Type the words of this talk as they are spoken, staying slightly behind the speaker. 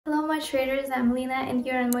traders, I'm Lina and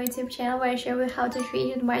you're on my YouTube channel where I show you how to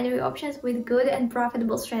trade with binary options with good and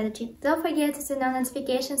profitable strategy. Don't forget to turn on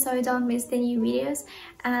notifications so you don't miss the new videos.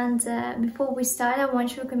 And before we start, I want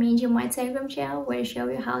to recommend you my Telegram channel where I show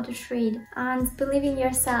you how to trade. And believe in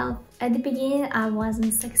yourself. At the beginning I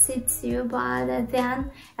wasn't succeed too, but then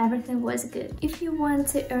everything was good. If you want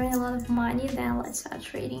to earn a lot of money, then let's start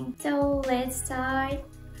trading. So let's start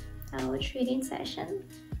our trading session.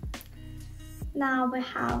 Now we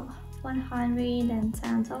have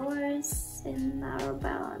 $110 in our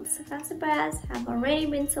balance. The fancy bets have already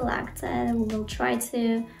been selected. We will try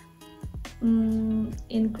to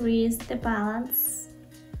increase the balance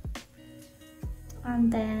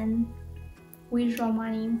and then withdraw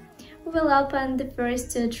money. We will open the first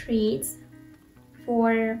two trades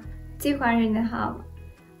for 200.5.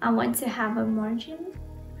 I want to have a margin.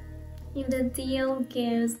 If the deal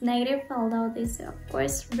goes negative, although this of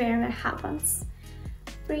course rarely happens,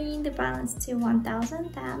 bring the balance to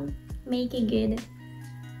 1,000 and make a good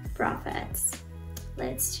profit.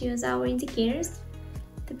 Let's choose our indicators.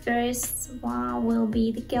 The first one will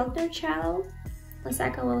be the Keltner channel. The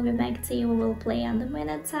second will be MACD. We will play on the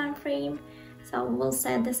minute time frame. So we will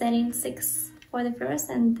set the setting 6 for the first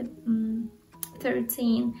and the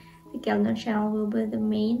 13. The Keltner channel will be the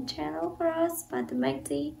main channel for us, but the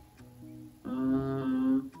MACD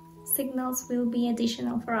signals will be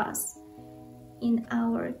additional for us in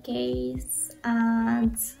our case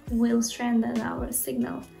and will strengthen our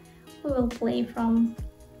signal. We will play from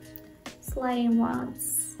sliding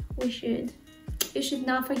ones. You should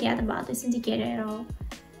not forget about this indicator at all.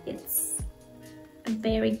 It's a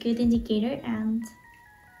very good indicator. And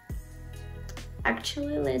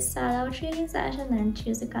actually, let's start our trading session and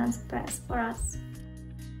choose the concept price for us.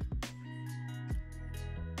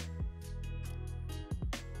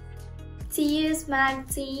 To use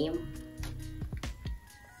MACD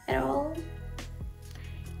at all,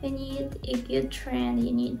 you need a good trend.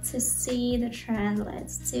 You need to see the trend.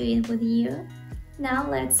 Let's do it with you. Now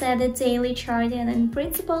let's set the daily chart, and in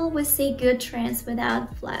principle we see good trends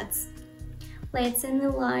without flats. Let's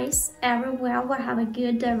analyze everywhere we have a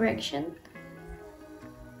good direction.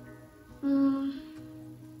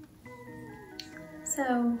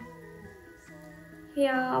 So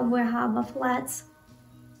here we have a flat.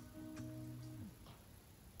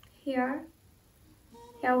 Here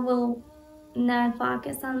we'll not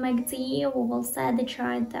focus on MACD. We will set the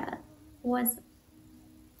chart that was,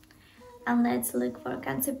 and let's look for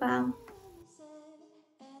Kansipa.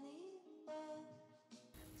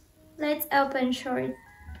 Let's open short.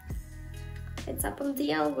 It's open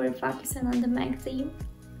deal. We're focusing on the MACD.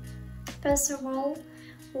 First of all,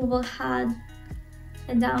 we will have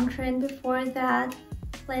a downtrend before that.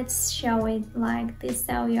 Let's show it like this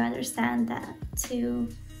so you understand that too.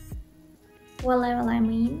 What level I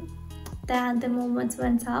mean? That the movement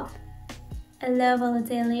went up, a low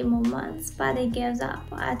volatility movements, but it goes up.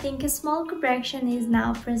 I think a small correction is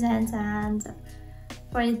now present, and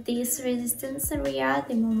for this resistance area,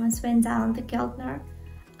 the movements went down the Keltner.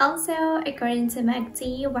 Also, according to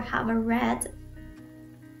MACD, we have a red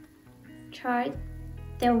chart.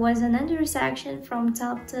 There was an intersection from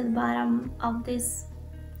top to the bottom of this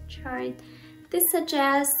chart. This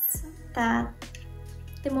suggests that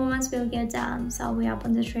the movements will go down, so we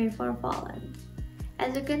open the trade for fallen.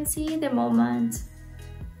 As you can see, the movement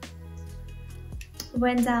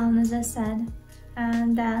went down as I said,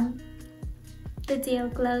 and then the deal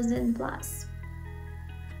closed in plus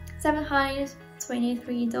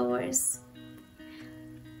 $723.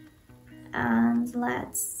 And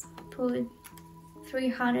let's put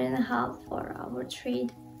 300.5 for our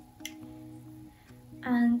trade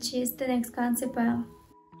and choose the next concept.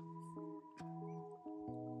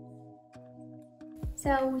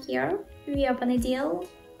 So here we open a deal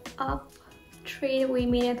up trade. We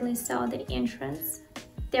immediately saw the entrance.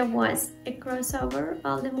 There was a crossover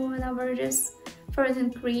of the moving averages. For the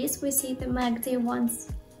increase, we see the MACD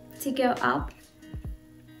wants to go up.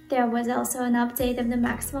 There was also an update of the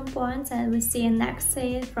maximum points, and we see an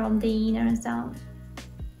exit from the inner zone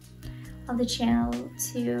of the channel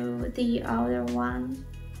to the outer one.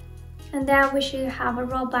 And then we should have a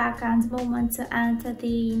rollback and movement to enter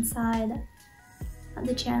the inside of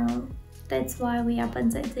the channel. That's why we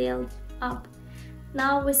opened the deal up.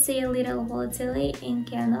 Now we see a little volatility in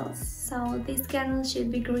candles, so this candle should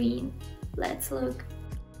be green. Let's look.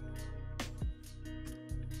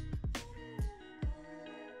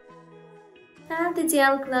 And the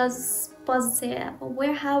deal closes positive.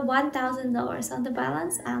 We have $1,000 on the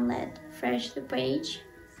balance, and let's refresh the page.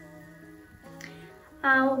 We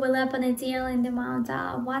will open a deal in the amount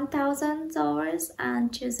of $1,000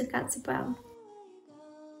 and choose a Katsupa.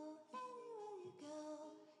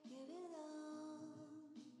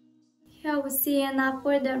 we see an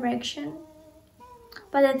upward direction,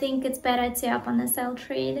 but I think it's better to open a sell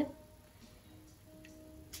trade.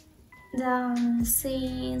 Then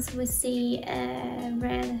since we see a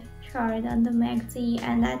red chart on the MACD,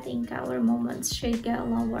 and I think our movements should go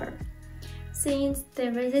lower. Since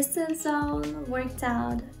the resistance zone worked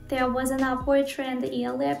out, there was an upward trend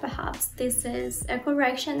earlier. Perhaps this is a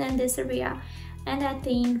correction in this area, and I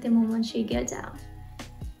think the movement should go down.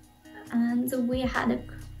 And we had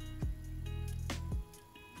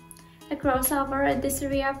a crossover at this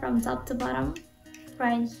area from top to bottom.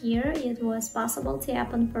 Right here, it was possible to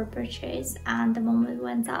open for purchase, and the moment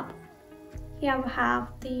went up. Here we have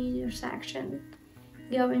the intersection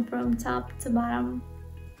going from top to bottom.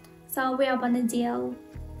 So we open a deal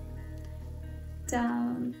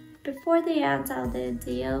down. Before the end of the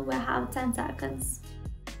deal, we have 10 seconds.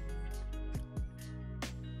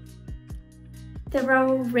 There were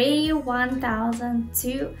already $1,000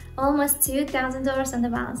 to almost $2,000 on the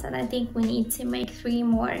balance, and I think we need to make 3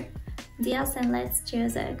 more deals, and let's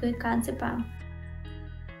choose a good counterpart.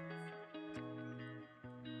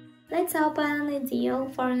 Let's open a deal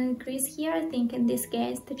for an increase here. I think in this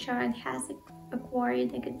case the chart has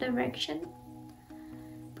acquired a good direction.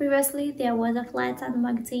 Previously there was a flat, and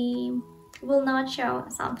MACD will not show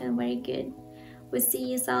something very good. We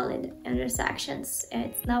see solid intersections.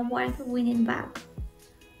 It's not worth winning back,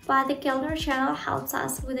 but the Keltner channel helps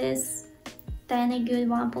us with this. Then a good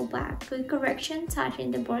one pullback, good correction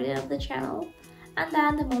touching the border of the channel, and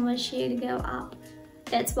then the moment should go up.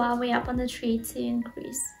 That's why we open the trade to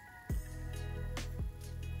increase.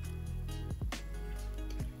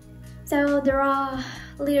 So there are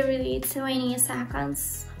literally 20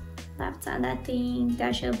 seconds left, and I think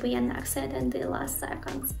there should be an exit in the last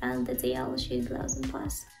seconds, and the deal should close in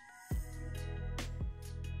plus.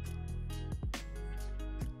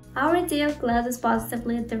 Our deal closes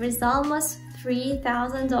positively. There is almost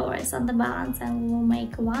 $3,000 on the balance, and we will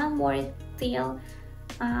make 1 more deal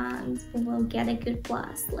and we will get a good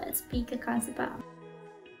plus. Let's pick a counterpart.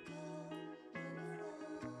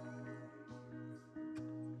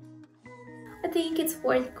 I think it's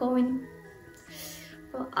worth going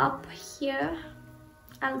up here.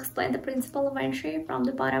 I'll explain the principle of entry from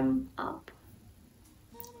the bottom up.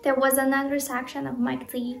 There was an intersection of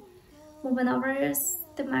MACD moving over.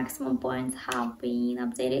 The maximum points have been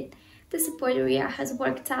updated. The support area has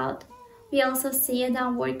worked out. We also see a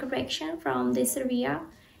downward correction from this area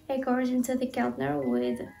according to the Keltner,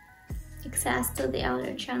 with access to the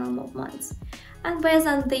outer channel movements. And based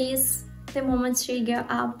on this, the moment should go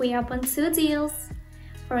up. We open 2 deals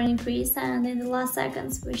for an increase, and in the last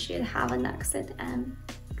seconds we should have an exit and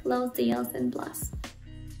close deals in plus.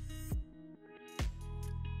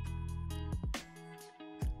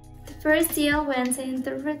 The first deal went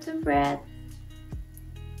into the red.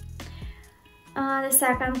 The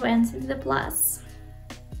second went into the plus.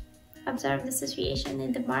 Observe the situation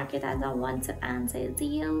in the market. I don't want to enter a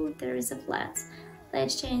deal. There is a flat.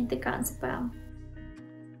 Let's change the counterpart.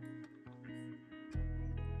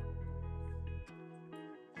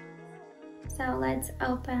 So let's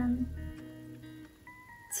open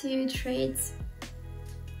 2 trades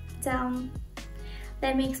down.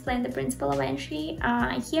 Let me explain the principle of entry.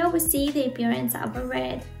 Here we see the appearance of a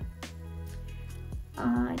red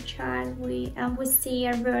chart. We see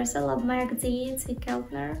a reversal of MACD to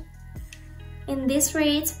Keltner. In this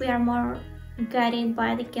rate, we are more guided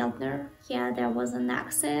by the Keltner. Here there was an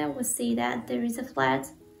exit. We see that there is a flat,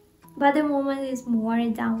 but the movement is more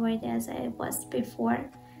downward as it was before.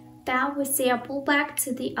 Then we see a pullback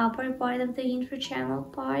to the upper part of the intra-channel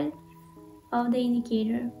part of the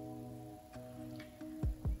indicator.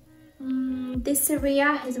 This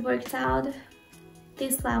area has worked out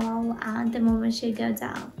this level, and the movement should go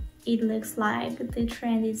down. It looks like the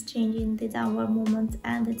trend is changing the downward movement,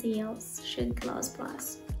 and the deals should close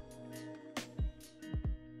plus.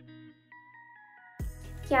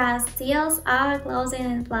 Yes, deals are closing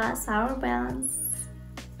in plus. Our balance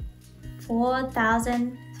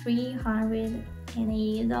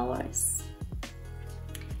 $4,380.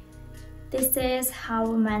 This is how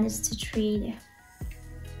we managed to trade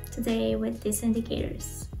today with these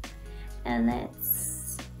indicators. And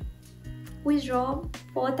let's withdraw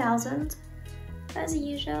 4,000 as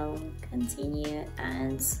usual, continue,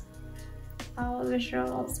 and our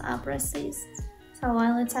withdrawals are processed. So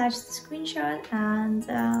I'll attach the screenshot, and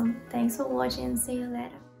thanks for watching. See you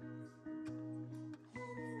later.